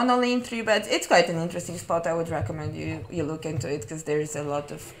non-only in 3-bets. It's quite an interesting spot. I would recommend you look into it, because there is a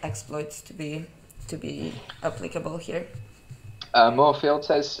lot of exploits to be applicable here. Moorfield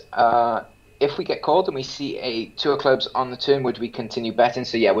says, if we get called and we see a 2 of clubs on the turn, would we continue betting?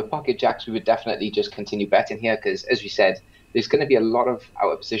 So yeah, with pocket jacks, we would definitely just continue betting here, because as we said, there's going to be a lot of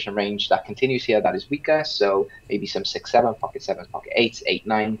out of position range that continues here that is weaker. So maybe some 6-7, pocket 7s, pocket 8s,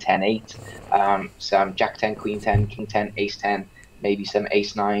 8-9, 10-8, some jack 10, queen 10, king 10, ace 10, maybe some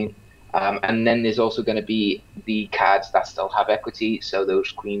ace 9. And then there's also going to be the cards that still have equity. So those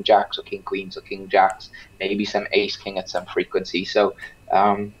queen jacks or king queens or king jacks, maybe some ace king at some frequency. So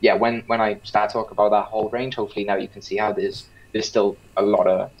yeah, when I start talking about that whole range, hopefully now you can see how there's still a lot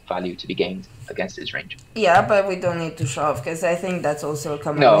of value to be gained against this range. Yeah, but we don't need to shove, because I think that's also a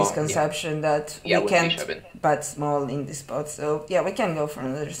common misconception that we can't bet small in this spot. So yeah, we can go for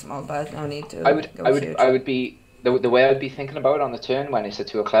another small bet. No need to. I would be the way I'd be thinking about it on the turn when it's a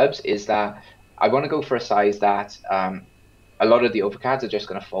 2 of clubs is that I want to go for a size that a lot of the overcards are just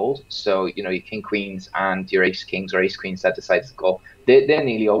going to fold. So your king queens and your ace kings or ace queens that decide to go, they're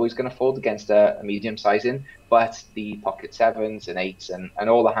nearly always going to fold against a medium sizing. But the pocket 7s and 8s and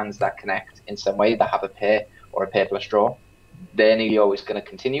all the hands that connect in some way, that have a pair or a pair plus draw, they're nearly always going to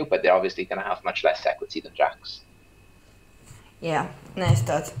continue, but they're obviously going to have much less equity than jacks. Yeah, nice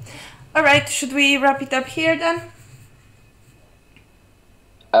thought. All right, should we wrap it up here then?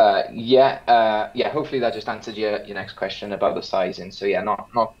 Yeah. Hopefully that just answered your next question about the sizing. So yeah,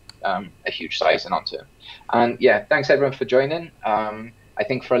 not a huge sizing on turn. And yeah, thanks everyone for joining. I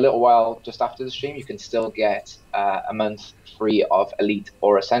think for a little while just after the stream, you can still get a month free of Elite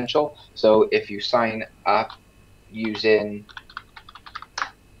or Essential. So if you sign up using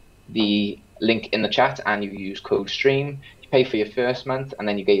the link in the chat and you use code STREAM, you pay for your first month and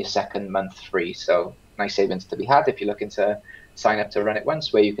then you get your second month free. So nice savings to be had if you're looking to sign up to Run It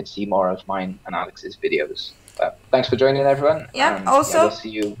Once, where you can see more of mine and Alex's videos. But thanks for joining, everyone. Yeah, also, we'll see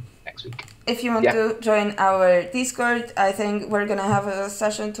you next next week. If you want to join our Discord, I think we're going to have a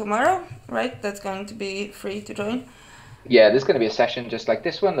session tomorrow, right? That's going to be free to join. Yeah, there's going to be a session just like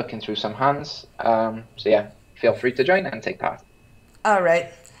this one, looking through some hands. So yeah, feel free to join and take part. All right.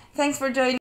 Thanks for joining.